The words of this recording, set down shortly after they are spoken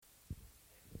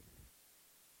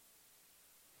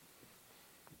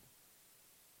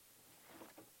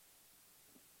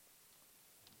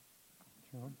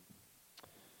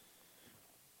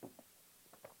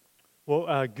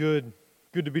Well, good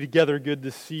to be together. Good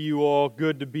to see you all.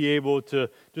 Good to be able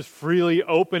to just freely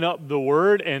open up the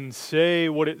Word and say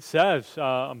what it says.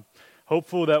 I'm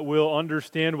hopeful that we'll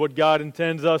understand what God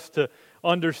intends us to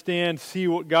understand, see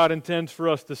what God intends for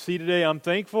us to see today. I'm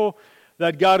thankful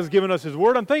that God has given us His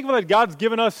Word. I'm thankful that God's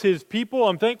given us His people.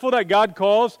 I'm thankful that God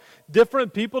calls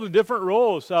different people to different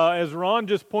roles. As Ron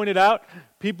just pointed out,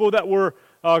 people that were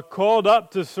called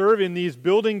up to serve in these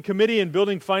building committee and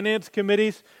building finance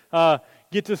committees,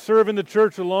 get to serve in the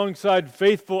church alongside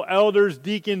faithful elders,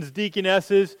 deacons,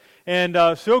 deaconesses, and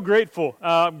so grateful.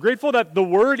 Grateful that the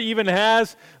Word even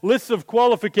has lists of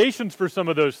qualifications for some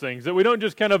of those things, that we don't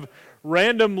just kind of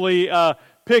randomly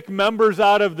pick members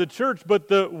out of the church, but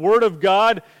the Word of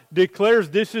God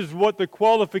declares this is what the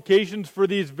qualifications for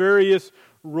these various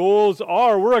roles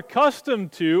are. We're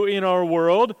accustomed to, in our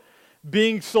world,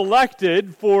 being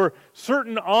selected for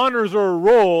certain honors or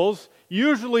roles,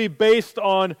 usually based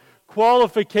on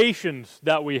qualifications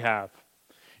that we have.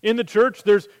 In the church,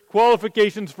 there's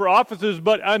qualifications for offices,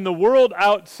 but in the world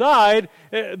outside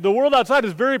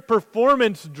is very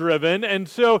performance-driven, and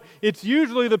so it's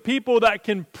usually the people that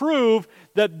can prove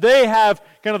that they have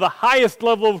kind of the highest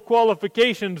level of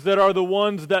qualifications that are the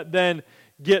ones that then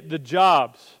get the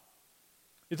jobs.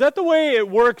 Is that the way it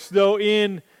works, though,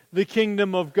 in the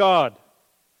kingdom of God?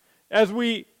 As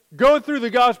we go through the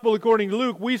gospel according to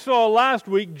Luke, we saw last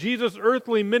week Jesus'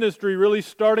 earthly ministry really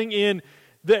starting in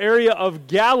the area of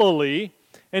Galilee,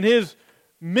 and His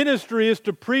ministry is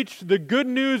to preach the good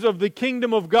news of the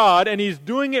kingdom of God, and He's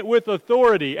doing it with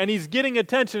authority, and He's getting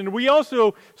attention. And we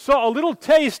also saw a little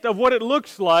taste of what it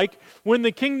looks like when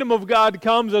the kingdom of God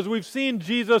comes, as we've seen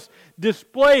Jesus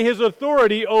display His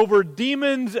authority over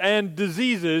demons and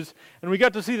diseases, and we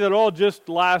got to see that all just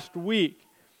last week.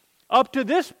 Up to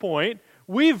this point,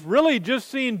 we've really just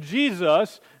seen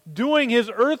Jesus doing His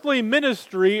earthly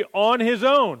ministry on His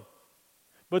own.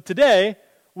 But today,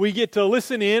 we get to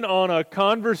listen in on a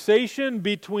conversation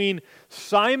between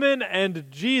Simon and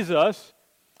Jesus,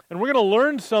 and we're going to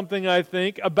learn something, I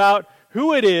think, about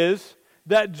who it is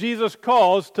that Jesus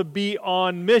calls to be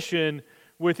on mission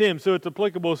with Him. So it's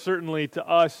applicable certainly to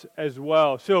us as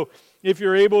well. So if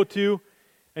you're able to,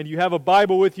 and you have a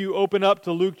Bible with you, open up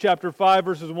to Luke chapter 5,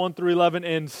 verses 1 through 11,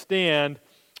 and stand.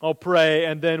 I'll pray,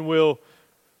 and then we'll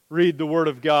read the Word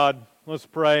of God. Let's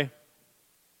pray.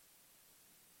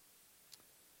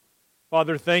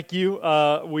 Father, thank you.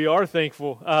 We are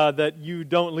thankful that you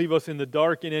don't leave us in the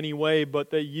dark in any way, but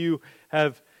that you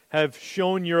have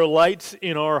shown your lights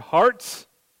in our hearts,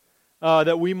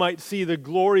 that we might see the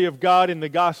glory of God in the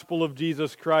gospel of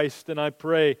Jesus Christ. And I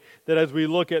pray that as we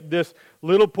look at this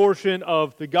little portion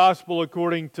of the gospel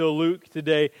according to Luke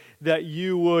today, that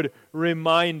you would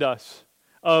remind us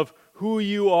of who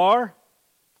you are,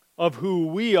 of who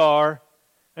we are,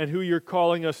 and who you're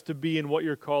calling us to be and what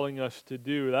you're calling us to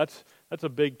do. That's a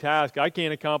big task. I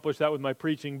can't accomplish that with my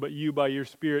preaching, but you, by your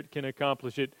Spirit, can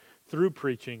accomplish it through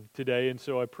preaching today, and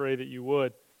so I pray that you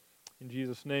would. In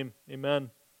Jesus' name,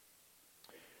 amen.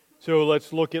 So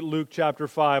let's look at Luke chapter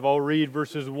 5. I'll read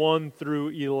verses 1 through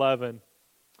 11.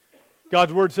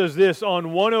 God's Word says this: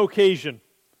 On one occasion,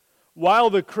 while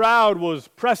the crowd was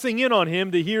pressing in on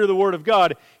Him to hear the Word of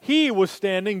God, He was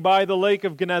standing by the lake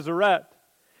of Gennesaret.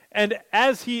 And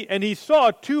he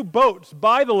saw two boats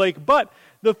by the lake, but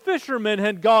the fishermen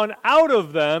had gone out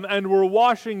of them and were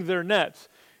washing their nets.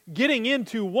 Getting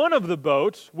into one of the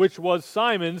boats, which was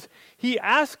Simon's, he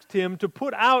asked him to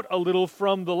put out a little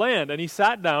from the land, and he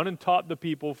sat down and taught the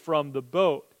people from the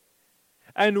boat.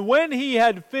 And when he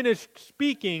had finished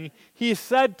speaking, he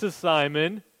said to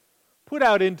Simon, "Put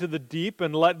out into the deep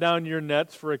and let down your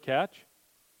nets for a catch."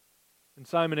 And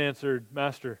Simon answered,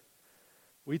 "Master,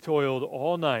 we toiled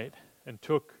all night and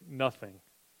took nothing,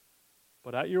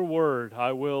 but at your word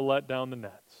I will let down the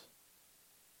nets."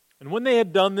 And when they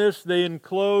had done this, they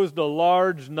enclosed a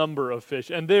large number of fish,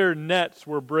 and their nets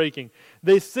were breaking.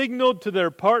 They signaled to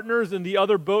their partners in the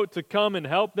other boat to come and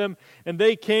help them, and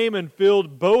they came and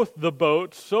filled both the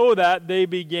boats so that they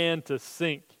began to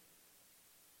sink.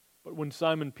 But when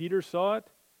Simon Peter saw it,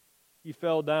 he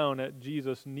fell down at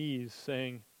Jesus' knees,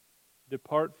 saying,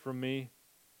 "Depart from me,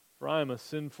 for I am a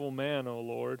sinful man, O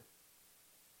Lord."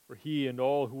 For he and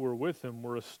all who were with him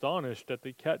were astonished at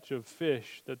the catch of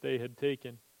fish that they had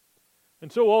taken.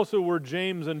 And so also were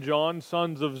James and John,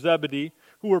 sons of Zebedee,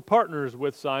 who were partners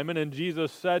with Simon. And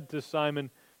Jesus said to Simon,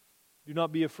 "Do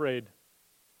not be afraid.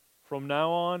 From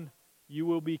now on you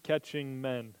will be catching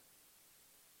men."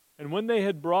 And when they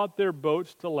had brought their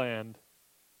boats to land,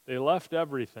 they left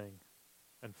everything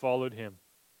and followed him.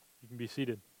 You can be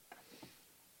seated.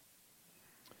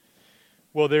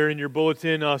 Well, there in your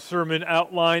bulletin sermon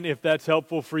outline, if that's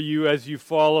helpful for you as you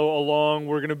follow along,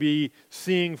 we're going to be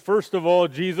seeing, first of all,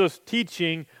 Jesus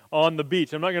teaching on the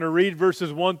beach. I'm not going to read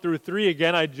verses 1 through 3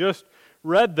 again. I just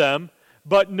read them.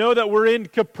 But know that we're in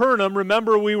Capernaum.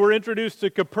 Remember, we were introduced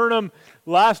to Capernaum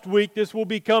last week. This will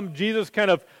become Jesus' kind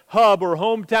of hub or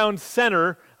hometown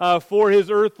center for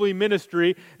his earthly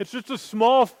ministry. It's just a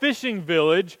small fishing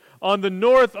village on the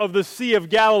north of the Sea of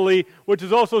Galilee, which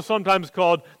is also sometimes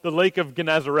called the Lake of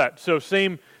Gennesaret. So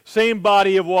same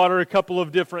body of water, a couple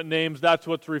of different names. That's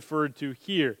what's referred to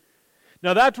here.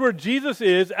 Now that's where Jesus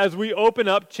is as we open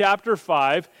up chapter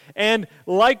 5, and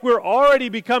like we're already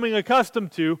becoming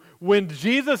accustomed to, when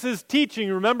Jesus is teaching,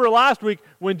 remember last week,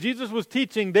 when Jesus was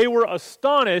teaching, they were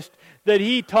astonished that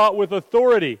he taught with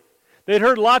authority. They'd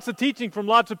heard lots of teaching from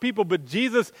lots of people, but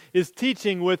Jesus is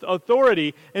teaching with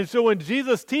authority, and so when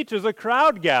Jesus teaches, a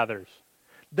crowd gathers.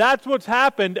 That's what's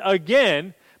happened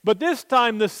again. But this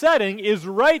time the setting is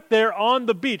right there on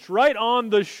the beach, right on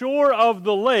the shore of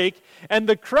the lake, and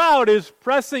the crowd is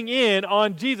pressing in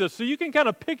on Jesus. So you can kind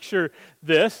of picture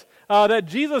this, that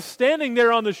Jesus standing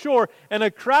there on the shore and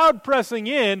a crowd pressing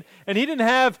in, and he didn't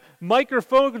have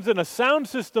microphones and a sound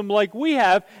system like we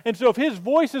have, and so if his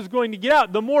voice is going to get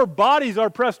out, the more bodies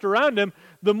are pressed around him,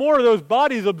 the more those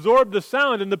bodies absorb the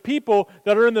sound, and the people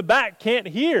that are in the back can't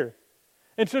hear.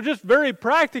 And so just very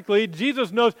practically,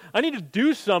 Jesus knows, I need to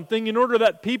do something in order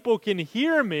that people can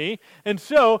hear me. And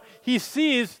so he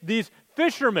sees these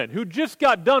fishermen who just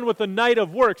got done with a night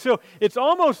of work. So it's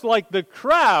almost like the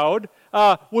crowd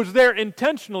was there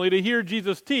intentionally to hear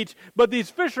Jesus teach, but these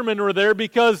fishermen were there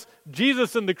because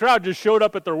Jesus and the crowd just showed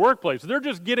up at their workplace. They're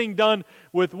just getting done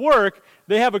with work.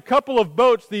 They have a couple of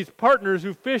boats, these partners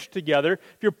who fish together.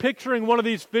 If you're picturing one of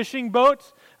these fishing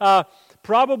boats,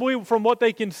 probably from what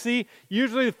they can see,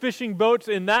 usually the fishing boats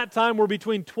in that time were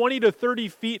between 20 to 30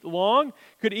 feet long,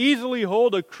 could easily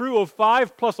hold a crew of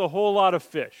 5 plus a whole lot of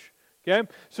fish. Okay,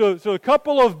 so a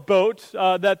couple of boats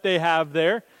that they have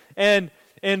there, and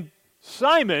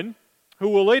Simon, who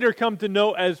will later come to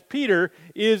know as Peter,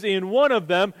 is in one of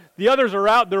them. The others are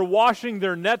out, they're washing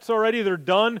their nets already, they're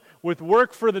done with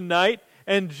work for the night,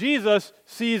 and Jesus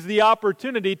sees the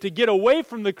opportunity to get away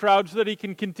from the crowd so that he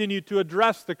can continue to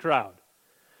address the crowd.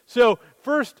 So,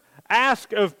 first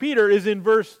ask of Peter is in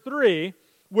verse 3,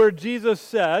 where Jesus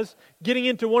says, getting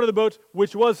into one of the boats,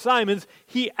 which was Simon's,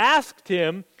 he asked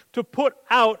him to put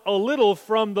out a little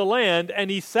from the land, and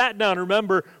he sat down.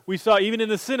 Remember, we saw even in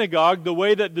the synagogue, the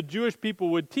way that the Jewish people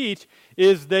would teach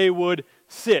is they would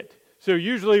sit. So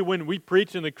usually when we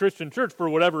preach in the Christian church, for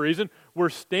whatever reason, we're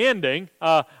standing.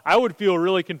 I would feel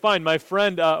really confined. My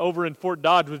friend over in Fort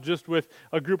Dodge was just with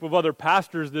a group of other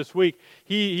pastors this week.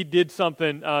 He did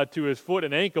something to his foot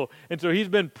and ankle, and so he's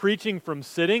been preaching from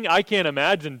sitting. I can't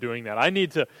imagine doing that. I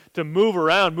need to move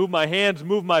around, move my hands,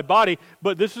 move my body,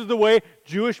 but this is the way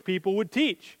Jewish people would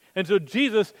teach. And so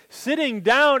Jesus, sitting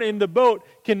down in the boat,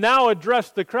 can now address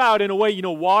the crowd in a way,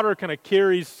 water kind of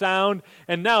carries sound,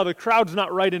 and now the crowd's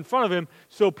not right in front of him,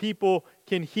 so people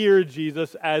can hear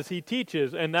Jesus as he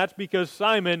teaches. And that's because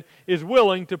Simon is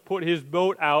willing to put his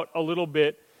boat out a little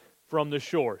bit from the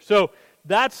shore. So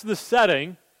that's the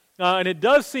setting, and it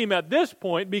does seem at this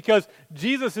point, because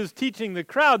Jesus is teaching the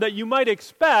crowd, that you might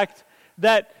expect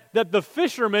that the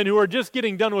fishermen who are just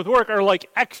getting done with work are like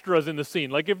extras in the scene.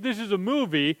 Like if this is a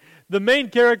movie, the main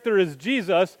character is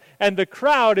Jesus and the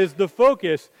crowd is the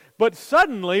focus. But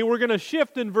suddenly we're going to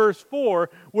shift in verse 4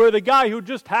 where the guy who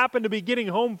just happened to be getting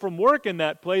home from work in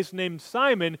that place named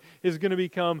Simon is going to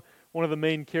become one of the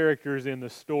main characters in the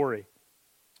story.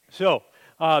 So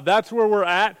that's where we're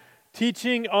at.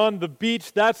 Teaching on the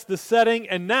beach, that's the setting,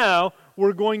 and now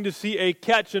we're going to see a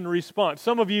catch and response.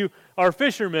 Some of you are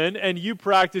fishermen, and you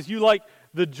like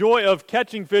the joy of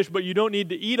catching fish, but you don't need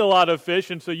to eat a lot of fish,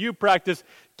 and so you practice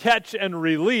catch and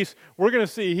release. We're going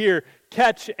to see here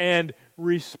catch and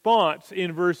response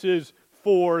in verses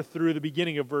 4 through the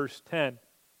beginning of verse 10.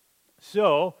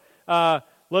 So,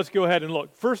 let's go ahead and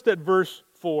look. First at verse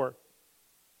 4.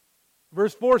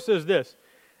 Verse 4 says this,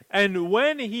 "And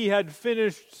when he had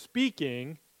finished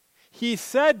speaking, he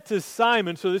said to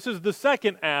Simon," so this is the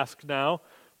second ask now,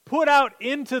 "put out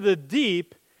into the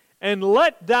deep and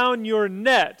let down your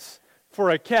nets for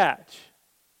a catch."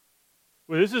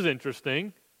 Well, this is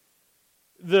interesting.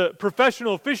 The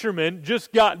professional fisherman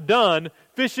just got done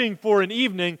fishing for an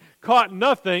evening, caught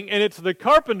nothing, and it's the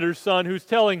carpenter's son who's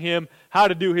telling him how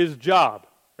to do his job,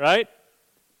 right?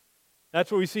 That's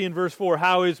what we see in verse 4.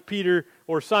 How is Peter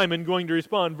or Simon going to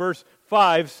respond? Verse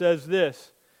 5 says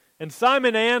this, "And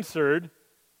Simon answered,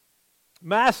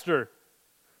 'Master,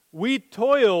 we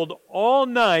toiled all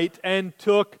night and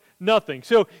took nothing.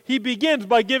 So he begins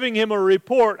by giving him a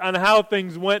report on how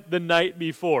things went the night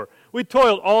before. We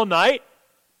toiled all night,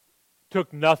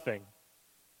 took nothing.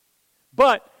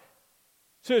 But,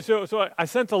 so I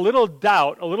sense a little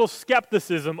doubt, a little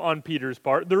skepticism on Peter's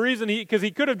part. The reason because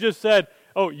he could have just said,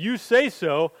 oh, you say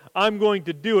so, I'm going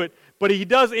to do it. But he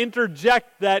does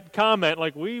interject that comment,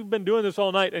 like, we've been doing this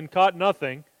all night and caught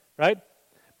nothing, right?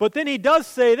 But then he does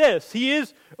say this. He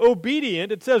is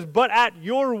obedient. It says, but at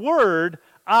your word,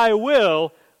 I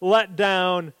will let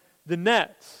down the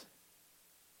nets.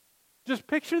 Just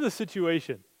picture the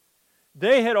situation.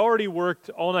 They had already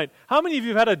worked all night. How many of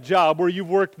you have had a job where you've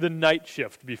worked the night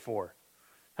shift before?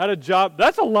 Had a job?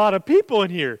 That's a lot of people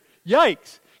in here.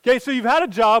 Yikes. Okay, so you've had a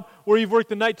job where you've worked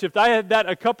the night shift. I had that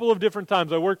a couple of different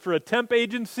times. I worked for a temp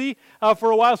agency for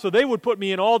a while, so they would put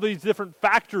me in all these different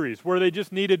factories where they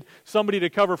just needed somebody to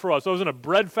cover for us. So I was in a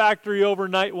bread factory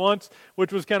overnight once,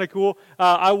 which was kind of cool.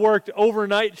 I worked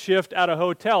overnight shift at a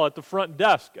hotel at the front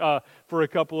desk for a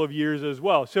couple of years as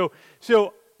well. So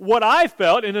what I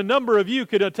felt, and a number of you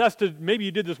could attest to, maybe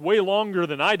you did this way longer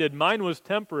than I did, mine was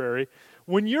temporary.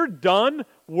 When you're done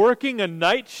working a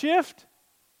night shift,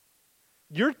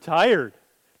 you're tired.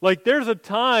 Like there's a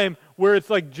time where it's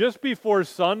like just before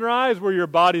sunrise where your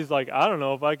body's like, I don't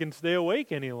know if I can stay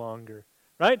awake any longer,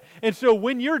 right? And so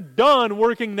when you're done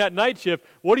working that night shift,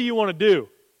 what do you want to do?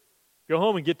 Go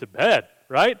home and get to bed,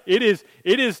 right? It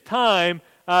is time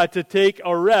to take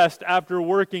a rest after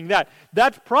working that.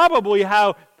 That's probably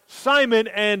how Simon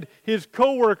and his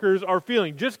co-workers are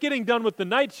feeling, just getting done with the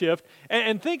night shift.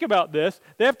 And think about this.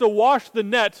 They have to wash the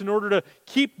nets in order to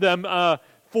keep them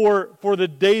for the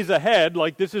days ahead.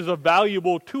 Like this is a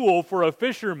valuable tool for a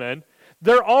fisherman.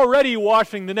 They're already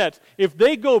washing the nets. If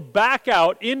they go back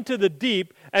out into the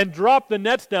deep and drop the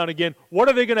nets down again, what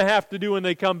are they going to have to do when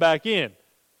they come back in?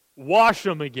 Wash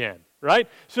them again, right?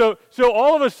 So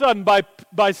all of a sudden,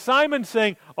 by Simon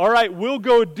saying, all right, we'll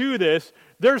go do this,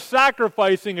 they're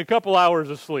sacrificing a couple hours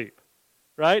of sleep,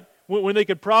 right? When they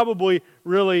could probably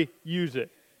really use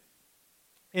it.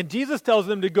 And Jesus tells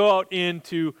them to go out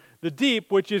into the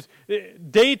deep, which is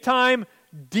daytime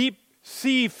deep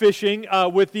sea fishing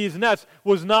with these nets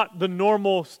was not the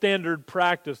normal standard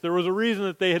practice. There was a reason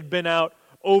that they had been out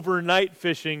overnight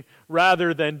fishing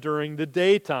rather than during the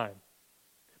daytime.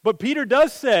 But Peter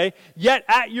does say, yet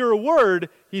at your word,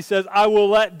 he says, I will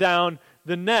let down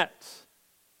the nets.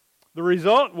 The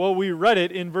result, well, we read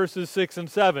it in verses 6 and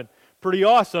 7. Pretty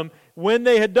awesome. When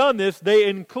they had done this, they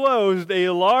enclosed a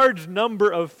large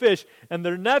number of fish, and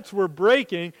their nets were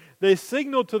breaking. They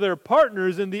signaled to their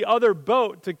partners in the other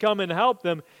boat to come and help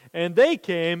them, and they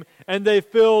came, and they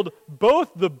filled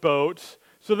both the boats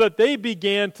so that they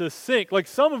began to sink. Like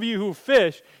some of you who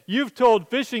fish, you've told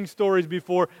fishing stories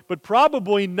before, but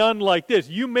probably none like this.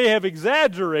 You may have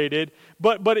exaggerated,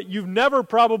 but you've never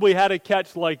probably had a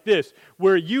catch like this,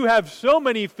 where you have so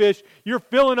many fish, you're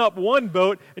filling up one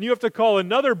boat, and you have to call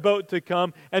another boat to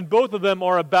come, and both of them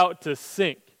are about to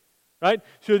sink, right?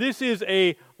 So this is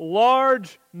a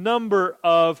large number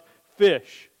of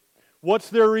fish.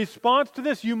 What's their response to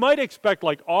this? You might expect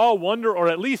like awe, wonder, or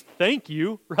at least thank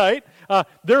you, right?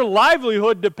 Their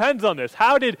livelihood depends on this.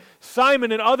 How did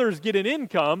Simon and others get an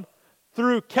income?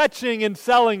 Through catching and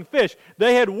selling fish.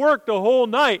 They had worked a whole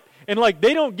night, and like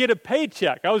they don't get a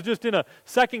paycheck. I was just in a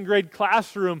second grade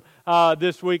classroom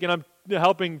this week, and I'm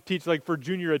helping teach like for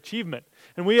junior achievement.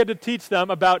 And we had to teach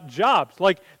them about jobs.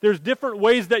 Like there's different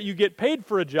ways that you get paid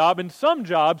for a job, and some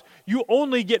jobs you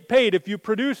only get paid if you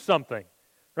produce something.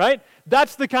 Right?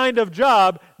 That's the kind of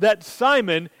job that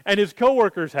Simon and his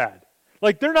coworkers had.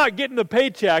 Like they're not getting a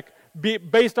paycheck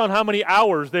based on how many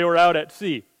hours they were out at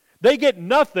sea. They get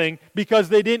nothing because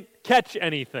they didn't catch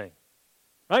anything.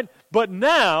 Right? But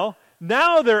now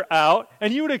they're out,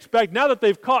 and you would expect now that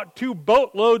they've caught 2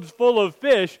 boatloads full of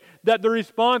fish that the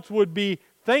response would be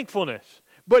thankfulness.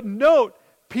 But note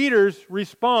Peter's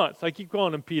response. I keep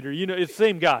calling him Peter. You know, it's the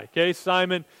same guy, okay?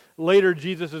 Simon. Later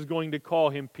Jesus is going to call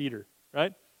him Peter,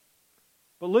 right?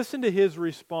 But listen to his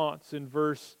response in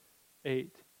verse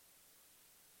 8.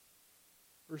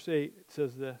 Verse 8, it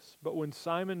says this, but when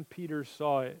Simon Peter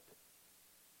saw it,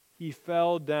 he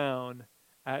fell down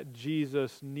at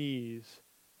Jesus' knees,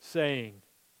 saying,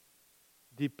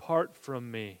 depart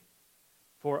from me,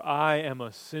 for I am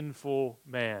a sinful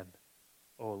man,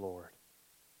 O Lord.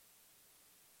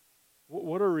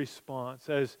 What a response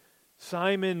as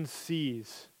Simon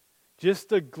sees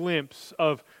just a glimpse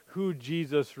of who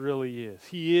Jesus really is.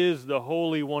 He is the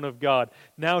Holy One of God.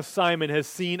 Now Simon has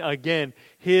seen again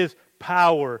His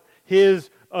power, His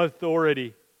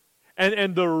authority.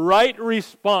 And the right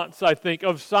response, I think,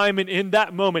 of Simon in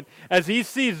that moment, as he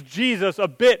sees Jesus, a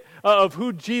bit of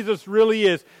who Jesus really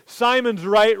is, Simon's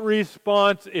right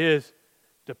response is,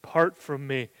 "Depart from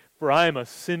me, for I am a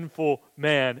sinful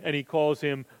man," and he calls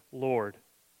him Lord.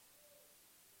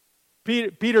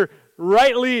 Peter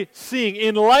rightly seeing,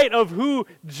 in light of who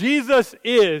Jesus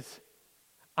is,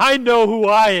 I know who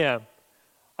I am.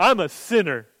 I'm a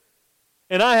sinner,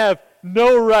 and I have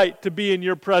no right to be in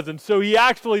your presence. So he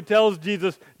actually tells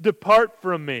Jesus, "Depart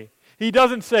from me." He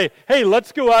doesn't say, "Hey,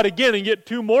 let's go out again and get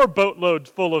 2 more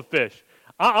boatloads full of fish.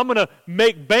 I'm going to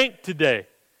make bank today."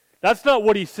 That's not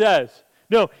what he says.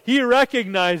 No, he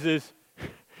recognizes,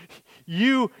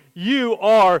 you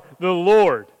are the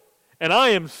Lord, and I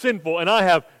am sinful, and I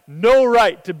have no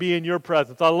right to be in your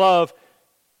presence. I love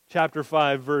chapter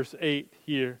 5, verse 8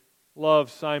 here.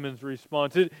 Love Simon's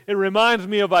response. It reminds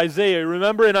me of Isaiah.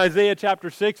 Remember in Isaiah chapter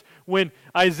 6 when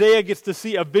Isaiah gets to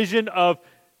see a vision of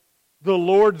the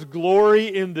Lord's glory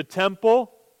in the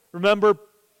temple? Remember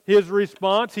his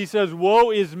response? He says,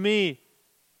 "Woe is me,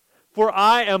 for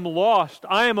I am lost.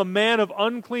 I am a man of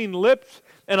unclean lips,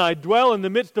 and I dwell in the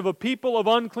midst of a people of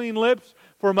unclean lips.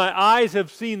 For my eyes have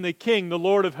seen the King, the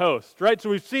Lord of hosts." Right? So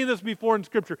we've seen this before in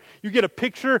Scripture. You get a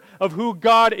picture of who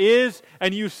God is,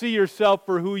 and you see yourself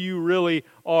for who you really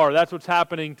are. That's what's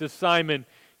happening to Simon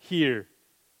here.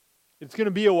 It's going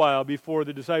to be a while before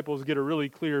the disciples get a really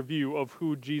clear view of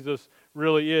who Jesus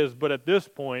really is. But at this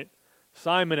point,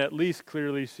 Simon at least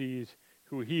clearly sees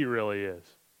who he really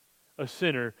is. A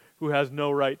sinner who has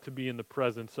no right to be in the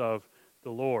presence of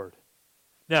the Lord.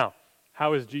 Now,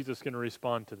 how is Jesus going to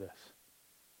respond to this?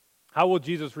 How will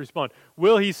Jesus respond?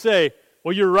 Will he say,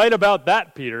 "Well, you're right about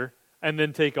that, Peter," and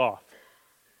then take off?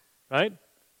 Right?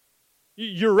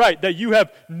 You're right, that you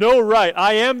have no right.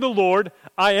 I am the Lord.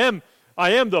 I am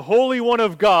the Holy One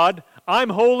of God.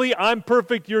 I'm holy, I'm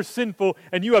perfect, you're sinful,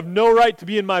 and you have no right to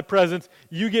be in my presence.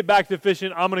 You get back to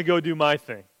fishing, I'm going to go do my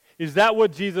thing. Is that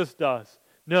what Jesus does?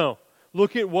 No.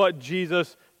 Look at what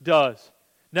Jesus does.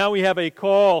 Now we have a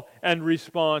call and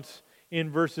response in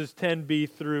verses 10b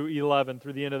through 11,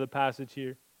 through the end of the passage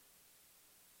here.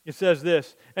 It says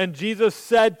this, "And Jesus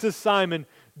said to Simon,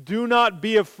 'Do not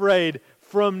be afraid.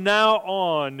 From now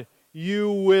on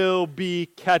you will be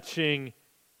catching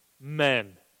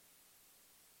men.'"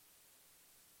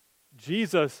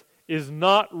 Jesus is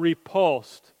not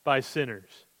repulsed by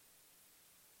sinners.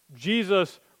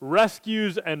 Jesus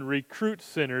rescues and recruits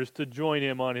sinners to join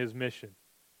him on his mission.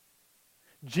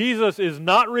 Jesus is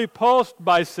not repulsed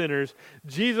by sinners.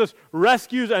 Jesus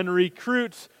rescues and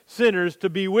recruits sinners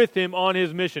to be with him on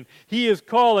his mission. He is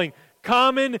calling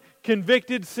common,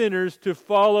 convicted sinners to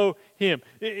follow him.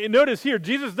 Notice here,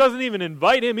 Jesus doesn't even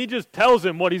invite him. He just tells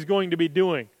him what he's going to be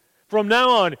doing. From now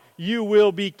on, you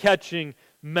will be catching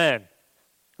men.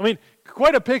 I mean,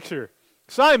 quite a picture.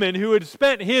 Simon, who had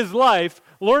spent his life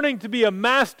learning to be a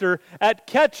master at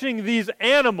catching these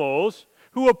animals,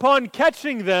 who upon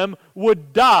catching them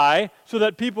would die so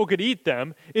that people could eat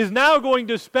them, is now going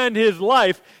to spend his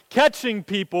life catching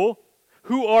people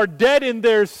who are dead in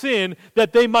their sin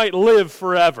that they might live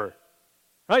forever.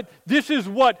 Right? This is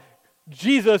what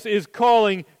Jesus is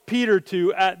calling Peter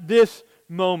to at this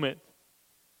moment.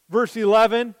 Verse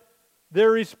 11,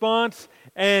 their response,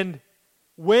 "And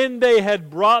when they had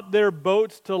brought their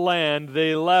boats to land,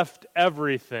 they left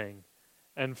everything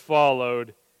and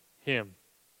followed him."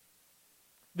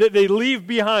 That they leave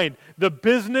behind the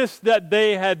business that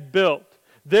they had built,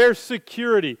 their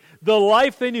security, the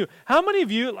life they knew. How many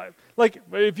of you, like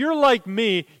if you're like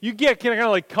me, you get kind of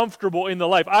like comfortable in the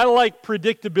life. I like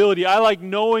predictability. I like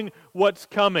knowing what's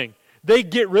coming. They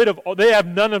have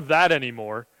none of that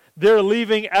anymore. They're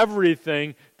leaving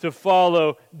everything to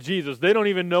follow Jesus. They don't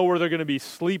even know where they're going to be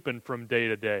sleeping from day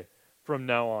to day from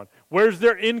now on. Where's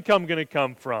their income going to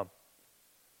come from?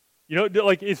 You know,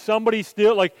 like, is somebody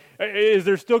still, like, is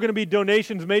there still going to be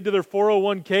donations made to their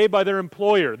 401k by their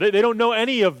employer? They don't know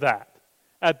any of that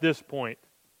at this point.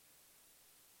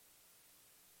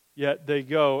 Yet they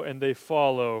go and they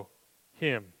follow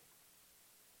him.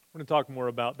 I'm going to talk more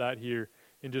about that here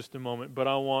in just a moment, but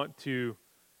I want to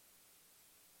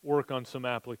work on some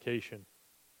application.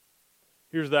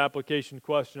 Here's the application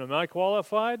question. Am I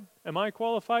qualified? Am I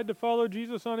qualified to follow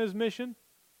Jesus on his mission?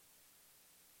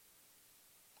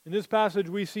 In this passage,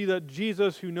 we see that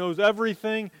Jesus, who knows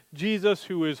everything, Jesus,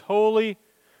 who is holy,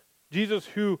 Jesus,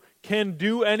 who can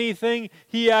do anything,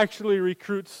 he actually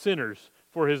recruits sinners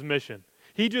for his mission.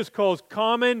 He just calls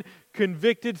common,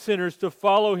 convicted sinners to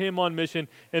follow him on mission,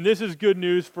 and this is good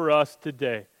news for us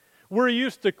today. We're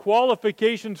used to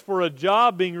qualifications for a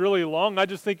job being really long. I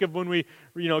just think of when we,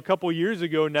 a couple years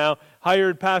ago now,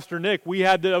 hired Pastor Nick.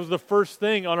 That was the first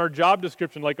thing on our job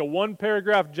description, like a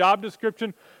one-paragraph job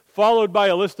description followed by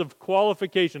a list of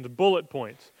qualifications, bullet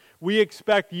points. We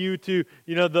expect you to,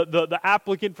 the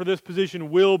applicant for this position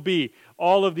will be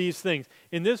all of these things.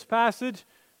 In this passage,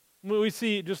 we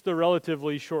see just a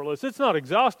relatively short list. It's not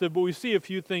exhaustive, but we see a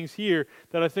few things here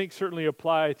that I think certainly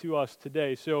apply to us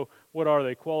today. So what are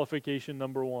they? Qualification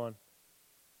number 1.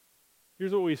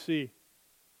 Here's what we see.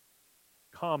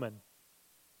 Common.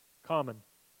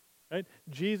 Right?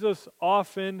 Jesus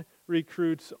often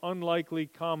recruits unlikely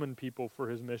common people for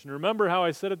his mission. Remember how I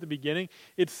said at the beginning,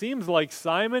 it seems like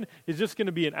Simon is just going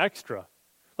to be an extra.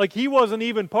 Like he wasn't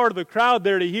even part of the crowd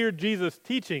there to hear Jesus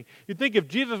teaching. You'd think if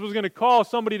Jesus was going to call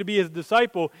somebody to be his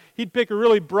disciple, he'd pick a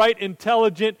really bright,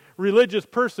 intelligent, religious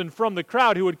person from the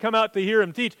crowd who would come out to hear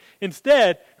him teach.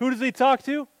 Instead, who does he talk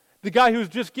to? The guy who's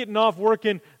just getting off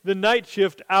working the night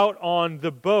shift out on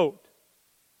the boat.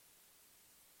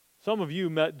 Some of you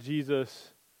met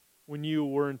Jesus when you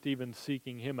weren't even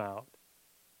seeking him out.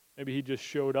 Maybe he just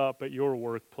showed up at your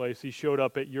workplace. He showed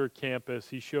up at your campus.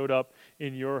 He showed up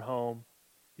in your home.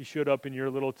 He showed up in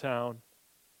your little town,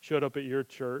 showed up at your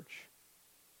church.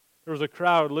 There was a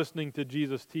crowd listening to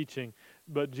Jesus teaching,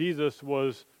 but Jesus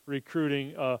was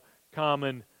recruiting a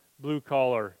common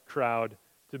blue-collar crowd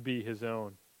to be his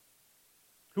own.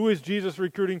 Who is Jesus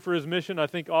recruiting for his mission? I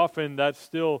think often that's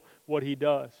still what he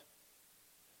does.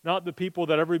 Not the people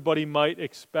that everybody might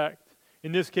expect.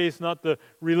 In this case, not the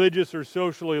religious or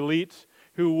social elites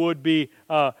who would be,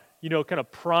 kind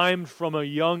of primed from a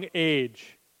young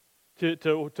age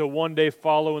to one day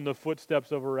follow in the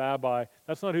footsteps of a rabbi.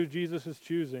 That's not who Jesus is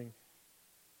choosing.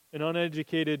 An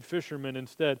uneducated fisherman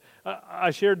instead.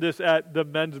 I shared this at the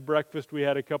men's breakfast we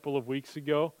had a couple of weeks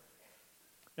ago,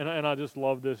 and I just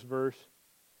love this verse.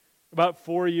 About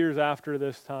 4 years after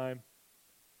this time,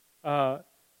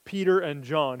 Peter and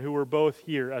John, who were both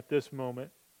here at this moment,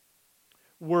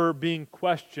 were being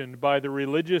questioned by the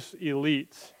religious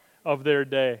elites of their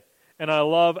day. And I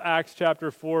love Acts chapter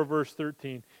 4, verse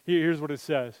 13. Here's what it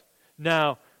says.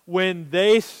 Now, when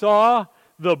they saw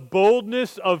the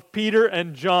boldness of Peter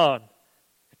and John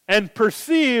and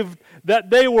perceived that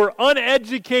they were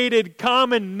uneducated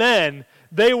common men,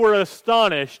 they were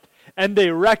astonished, and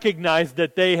they recognized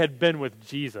that they had been with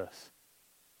Jesus.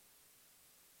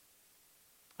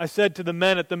 I said to the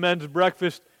men at the men's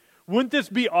breakfast, wouldn't this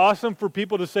be awesome for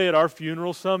people to say at our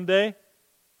funeral someday?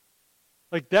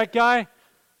 Like, that guy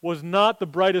was not the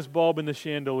brightest bulb in the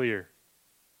chandelier,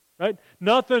 right?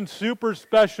 Nothing super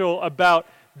special about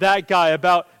that guy,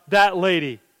 about that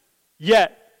lady.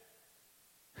 Yet,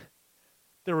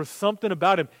 there was something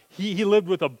about him. He lived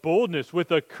with a boldness, with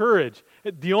a courage.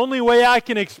 The only way I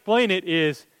can explain it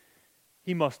is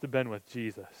he must have been with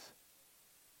Jesus.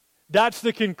 That's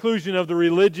the conclusion of the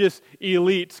religious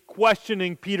elites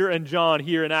questioning Peter and John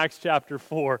here in Acts chapter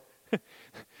 4.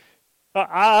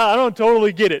 I don't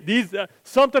totally get it.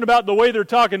 Something about the way they're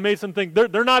talking made them think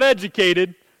they're not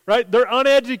educated, right? They're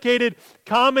uneducated,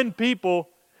 common people,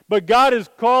 but God is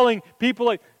calling people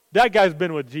like, that guy's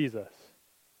been with Jesus.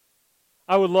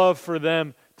 I would love for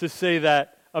them to say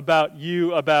that about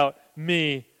you, about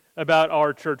me, about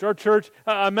our church. Our church,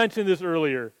 I mentioned this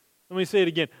earlier. Let me say it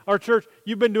again. Our church,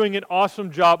 you've been doing an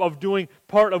awesome job of doing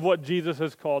part of what Jesus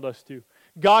has called us to.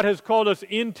 God has called us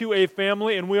into a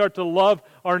family, and we are to love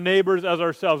our neighbors as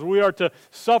ourselves. We are to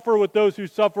suffer with those who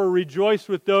suffer, rejoice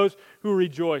with those who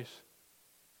rejoice.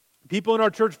 People in our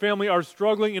church family are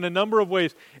struggling in a number of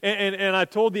ways, and I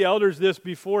told the elders this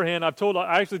beforehand. I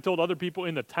actually told other people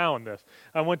in the town this.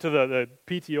 I went to the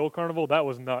PTO carnival. That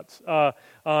was nuts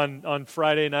on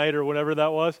Friday night or whatever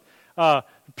that was.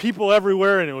 People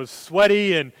everywhere, and it was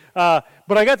sweaty. But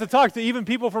I got to talk to even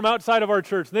people from outside of our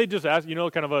church. They just asked,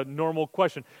 kind of a normal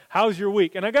question: "How's your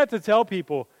week?" And I got to tell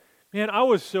people, man, I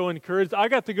was so encouraged. I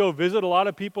got to go visit a lot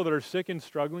of people that are sick and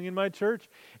struggling in my church,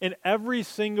 and every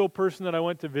single person that I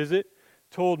went to visit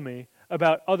told me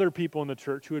about other people in the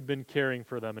church who had been caring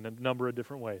for them in a number of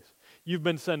different ways. You've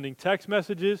been sending text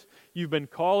messages, you've been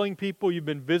calling people, you've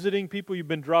been visiting people, you've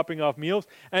been dropping off meals.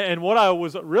 And what I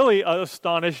was really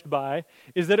astonished by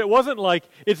is that it wasn't like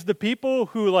it's the people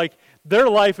who their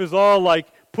life is all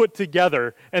put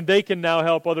together and they can now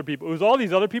help other people. It was all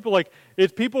these other people,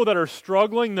 it's people that are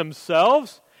struggling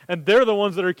themselves, and they're the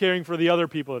ones that are caring for the other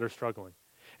people that are struggling.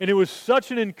 And it was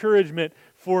such an encouragement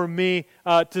for me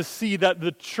to see that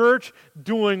the church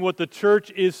doing what the church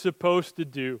is supposed to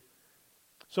do.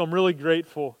 So I'm really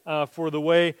grateful for the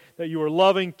way that you are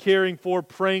loving, caring for,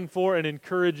 praying for, and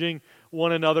encouraging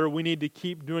one another. We need to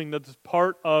keep doing that. That's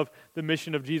part of the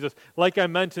mission of Jesus. Like I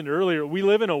mentioned earlier, we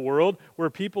live in a world where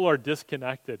people are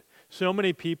disconnected. So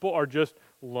many people are just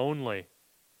lonely.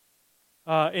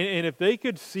 And if they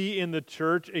could see in the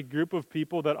church a group of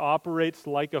people that operates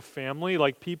like a family,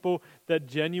 like people that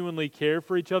genuinely care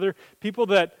for each other, people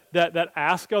that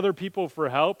ask other people for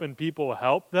help and people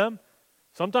help them,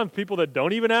 sometimes people that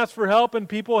don't even ask for help and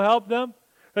people help them,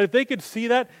 right? If they could see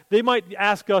that, they might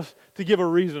ask us to give a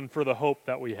reason for the hope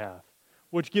that we have,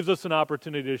 which gives us an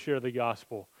opportunity to share the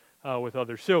gospel with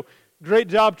others. So, great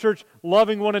job, church,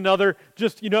 loving one another.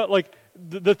 Just,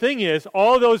 the thing is,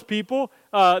 all those people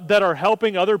that are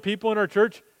helping other people in our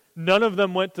church, none of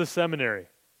them went to seminary,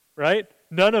 right?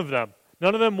 None of them.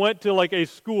 None of them went to like a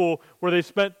school where they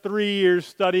spent 3 years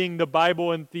studying the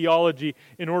Bible and theology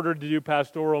in order to do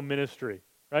pastoral ministry,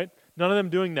 right? None of them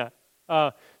doing that.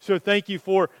 So thank you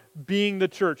for being the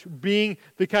church, being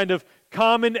the kind of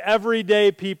common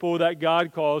everyday people that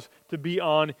God calls to be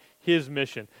on His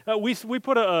mission. We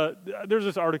put there's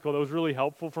this article that was really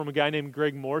helpful from a guy named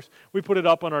Greg Morse. We put it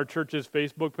up on our church's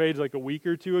Facebook page like a week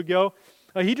or two ago.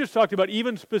 He just talked about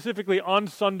even specifically on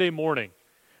Sunday morning.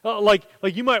 Like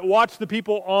you might watch the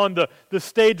people on the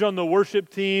stage on the worship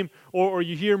team, or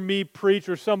you hear me preach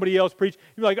or somebody else preach.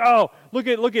 You're like, oh, look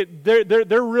at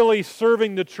they're really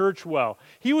serving the church well.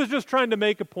 He was just trying to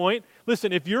make a point.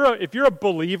 Listen, if you're a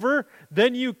believer,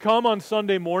 then you come on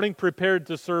Sunday morning prepared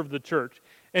to serve the church.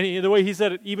 And the way he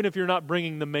said it, even if you're not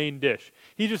bringing the main dish,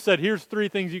 he just said, here's 3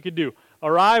 things you could do: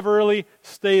 arrive early,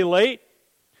 stay late,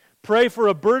 pray for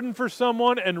a burden for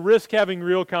someone, and risk having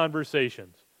real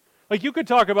conversations. Like, you could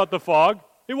talk about the fog.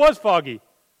 It was foggy.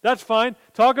 That's fine.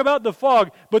 Talk about the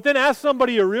fog, but then ask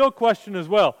somebody a real question as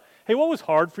well. Hey, what was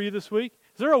hard for you this week?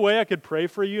 Is there a way I could pray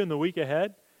for you in the week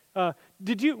ahead?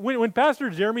 When Pastor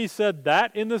Jeremy said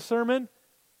that in the sermon,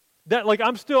 that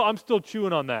I'm still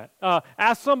chewing on that.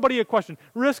 Ask somebody a question.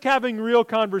 Risk having real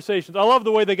conversations. I love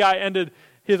the way the guy ended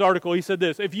his article. He said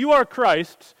this: if you are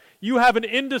Christ's, you have an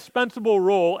indispensable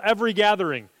role every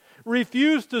gathering.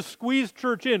 Refuse to squeeze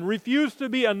church in. Refuse to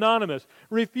be anonymous.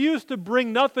 Refuse to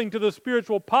bring nothing to the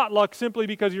spiritual potluck simply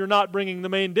because you're not bringing the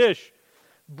main dish.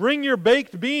 Bring your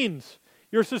baked beans,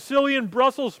 your Sicilian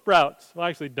Brussels sprouts. Well,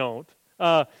 actually, don't.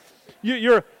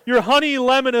 Your honey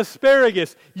lemon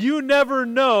asparagus. You never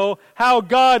know how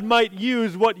God might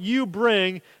use what you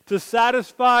bring to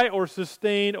satisfy or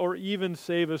sustain or even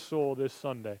save a soul this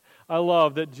Sunday. I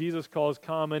love that Jesus calls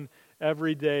common,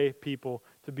 everyday people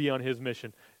to be on His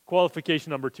mission.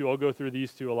 Qualification number 2. I'll go through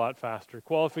these 2 a lot faster.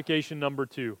 Qualification number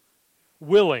 2.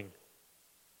 Willing.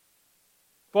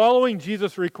 Following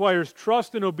Jesus requires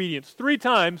trust and obedience. 3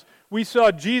 times we saw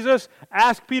Jesus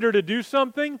ask Peter to do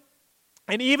something,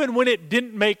 and even when it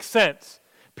didn't make sense,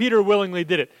 Peter willingly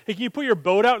did it. Hey, can you put your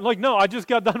boat out? Like, no, I just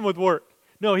got done with work.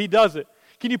 No, he does it.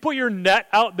 Can you put your net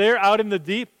out there, out in the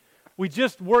deep? We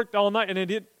just worked all night and it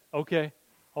didn't. Okay,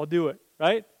 I'll do it,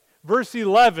 right? Verse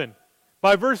 11.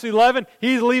 By verse 11,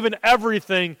 he's leaving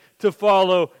everything to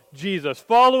follow Jesus.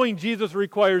 Following Jesus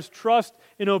requires trust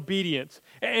and obedience.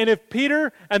 And if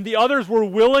Peter and the others were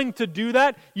willing to do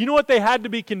that, you know what they had to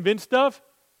be convinced of?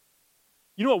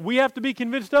 You know what we have to be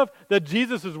convinced of? That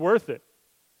Jesus is worth it.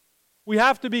 We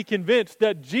have to be convinced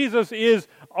that Jesus is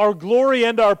our glory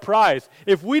and our prize.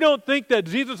 If we don't think that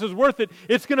Jesus is worth it,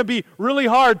 it's going to be really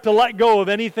hard to let go of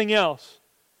anything else.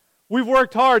 We've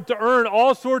worked hard to earn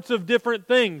all sorts of different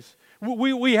things.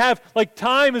 We have,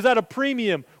 time is at a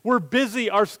premium. We're busy.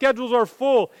 Our schedules are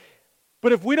full.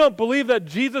 But if we don't believe that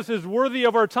Jesus is worthy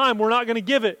of our time, we're not going to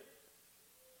give it.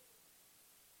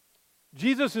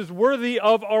 Jesus is worthy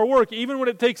of our work, even when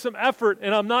it takes some effort,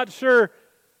 and I'm not sure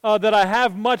that I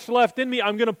have much left in me.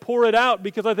 I'm going to pour it out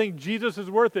because I think Jesus is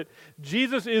worth it.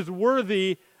 Jesus is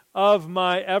worthy of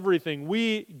my everything.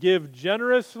 We give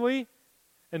generously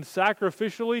and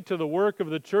sacrificially to the work of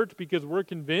the church because we're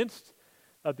convinced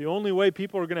that the only way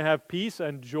people are going to have peace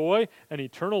and joy and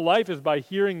eternal life is by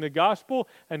hearing the gospel,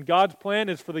 and God's plan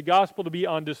is for the gospel to be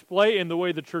on display in the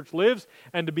way the church lives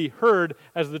and to be heard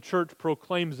as the church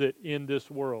proclaims it in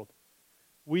this world.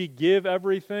 We give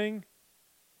everything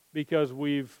because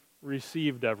we've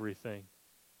received everything.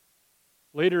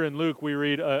 Later in Luke, we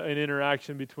read an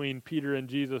interaction between Peter and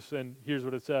Jesus, and here's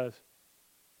what it says.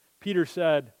 Peter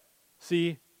said,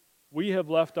 "See, we have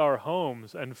left our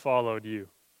homes and followed you."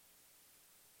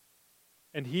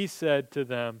 And he said to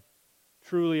them,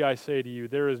 "Truly I say to you,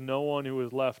 there is no one who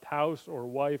has left house or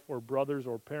wife or brothers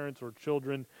or parents or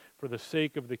children for the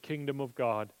sake of the kingdom of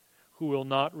God who will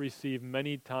not receive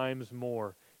many times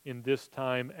more in this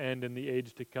time and in the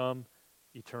age to come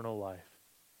eternal life."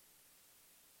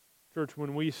 Church,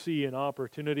 when we see an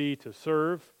opportunity to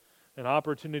serve, an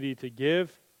opportunity to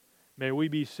give, may we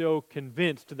be so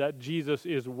convinced that Jesus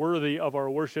is worthy of our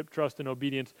worship, trust, and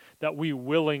obedience that we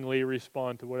willingly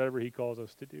respond to whatever He calls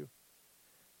us to do.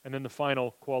 And then the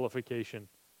final qualification,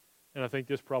 and I think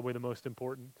this is probably the most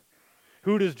important.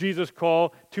 Who does Jesus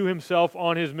call to Himself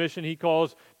on His mission? He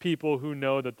calls people who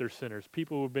know that they're sinners,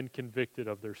 people who have been convicted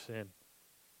of their sin.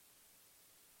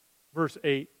 Verse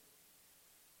 8,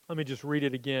 let me just read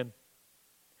it again.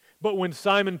 But when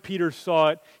Simon Peter saw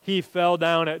it, he fell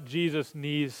down at Jesus'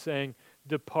 knees, saying,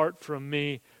 "Depart from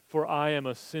me, for I am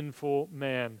a sinful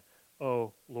man,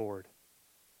 O Lord."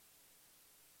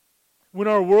 When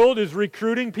our world is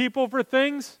recruiting people for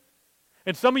things,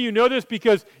 and some of you know this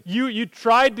because you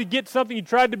tried to get something, you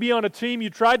tried to be on a team, you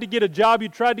tried to get a job, you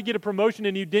tried to get a promotion,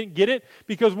 and you didn't get it,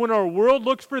 because when our world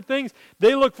looks for things,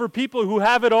 they look for people who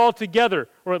have it all together,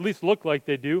 or at least look like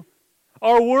they do.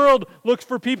 Our world looks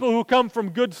for people who come from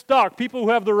good stock, people who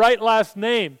have the right last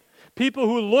name, people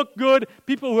who look good,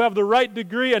 people who have the right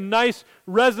degree, a nice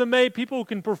resume, people who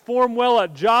can perform well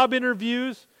at job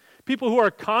interviews, people who are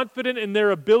confident in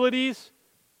their abilities.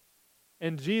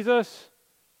 And Jesus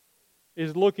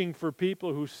is looking for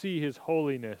people who see His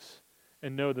holiness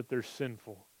and know that they're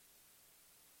sinful.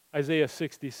 Isaiah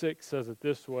 66 says it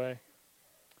this way.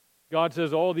 God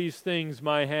says, "All these things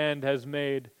my hand has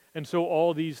made, and so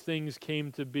all these things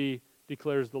came to be,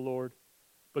 declares the Lord.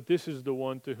 But this is the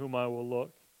one to whom I will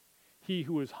look, he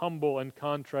who is humble and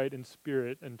contrite in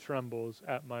spirit and trembles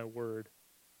at my word."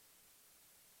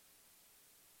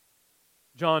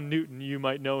 John Newton, you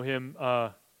might know him.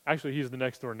 Actually, he's the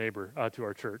next door neighbor to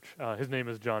our church. His name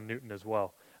is John Newton as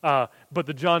well. But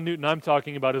the John Newton I'm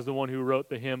talking about is the one who wrote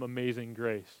the hymn Amazing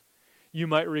Grace. You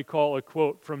might recall a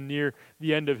quote from near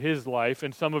the end of his life,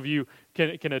 and some of you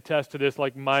can attest to this,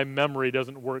 like my memory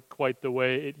doesn't work quite the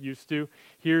way it used to.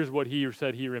 Here's what he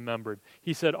said he remembered.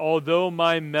 He said, "Although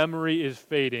my memory is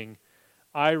fading,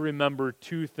 I remember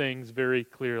two things very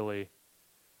clearly.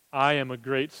 I am a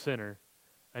great sinner,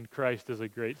 and Christ is a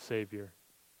great Savior."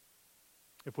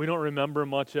 If we don't remember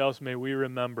much else, may we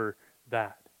remember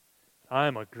that. I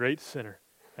am a great sinner,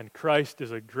 and Christ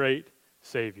is a great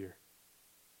Savior.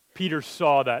 Peter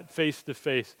saw that face to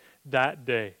face that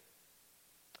day.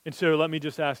 And so let me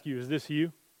just ask you, is this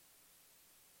you?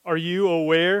 Are you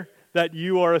aware that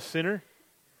you are a sinner?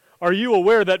 Are you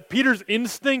aware that Peter's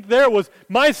instinct there was,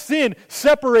 my sin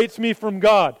separates me from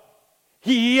God?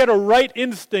 He had a right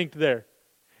instinct there.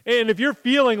 And if you're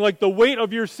feeling like the weight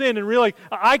of your sin and realizing,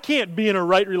 I can't be in a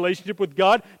right relationship with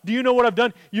God, do you know what I've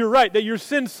done? You're right, that your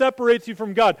sin separates you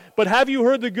from God. But have you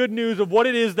heard the good news of what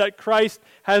it is that Christ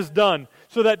has done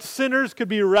so that sinners could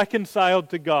be reconciled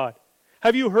to God?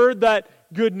 Have you heard that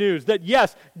good news? That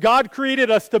yes, God created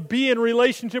us to be in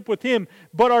relationship with Him,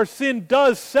 but our sin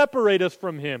does separate us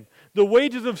from Him. The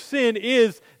wages of sin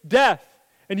is death,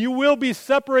 and you will be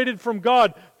separated from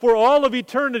God for all of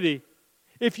eternity.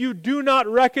 If you do not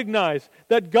recognize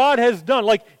that God has done,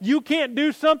 like you can't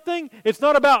do something, it's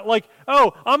not about like,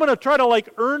 oh, I'm going to try to like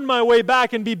earn my way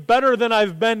back and be better than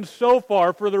I've been so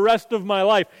far for the rest of my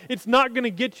life. It's not going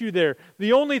to get you there.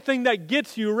 The only thing that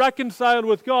gets you reconciled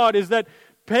with God is that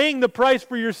paying the price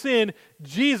for your sin,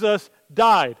 Jesus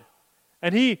died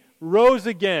and He rose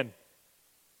again.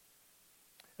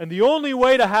 And the only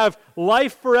way to have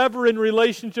life forever in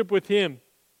relationship with Him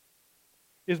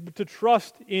is to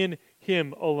trust in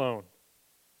Him alone.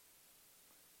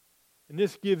 And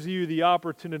this gives you the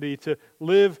opportunity to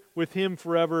live with Him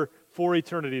forever for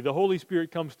eternity. The Holy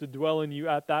Spirit comes to dwell in you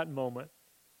at that moment.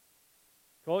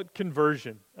 Call it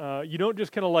conversion. You don't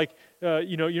just kind of like,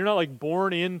 you're not like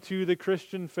born into the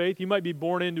Christian faith. You might be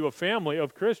born into a family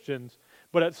of Christians,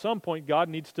 but at some point God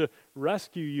needs to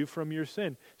rescue you from your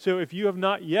sin. So if you have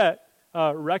not yet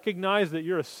recognized that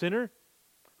you're a sinner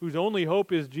whose only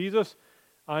hope is Jesus,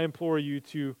 I implore you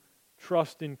to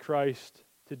trust in Christ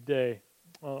today.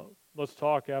 Let's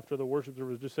talk after the worship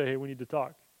service. Just say, hey, we need to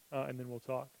talk, and then we'll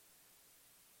talk.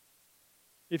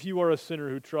 If you are a sinner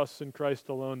who trusts in Christ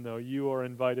alone, though, you are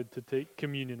invited to take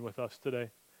communion with us today.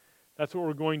 That's what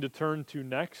we're going to turn to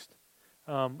next,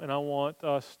 and I want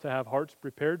us to have hearts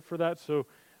prepared for that, so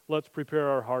let's prepare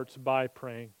our hearts by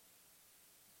praying.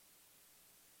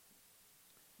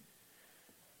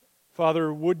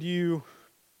 Father, would you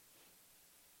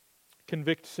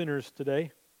convict sinners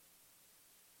today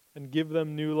and give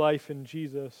them new life in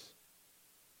Jesus?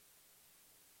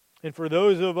 And for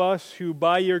those of us who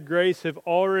by your grace have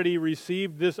already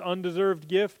received this undeserved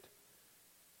gift,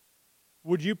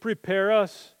 would you prepare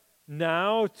us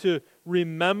now to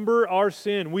remember our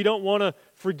sin. We don't want to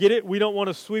forget it. We don't want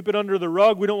to sweep it under the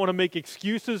rug. We don't want to make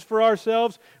excuses for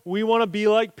ourselves. We want to be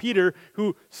like Peter,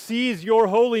 who sees your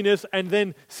holiness and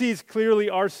then sees clearly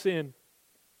our sin.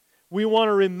 We want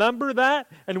to remember that,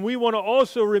 and we want to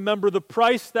also remember the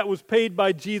price that was paid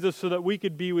by Jesus so that we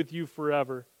could be with you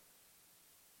forever.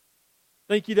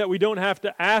 Thank you that we don't have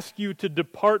to ask you to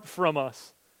depart from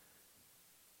us,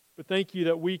 but thank you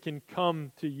that we can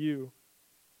come to you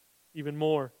even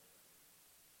more.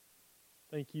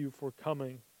 Thank you for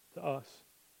coming to us.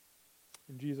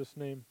 In Jesus' name.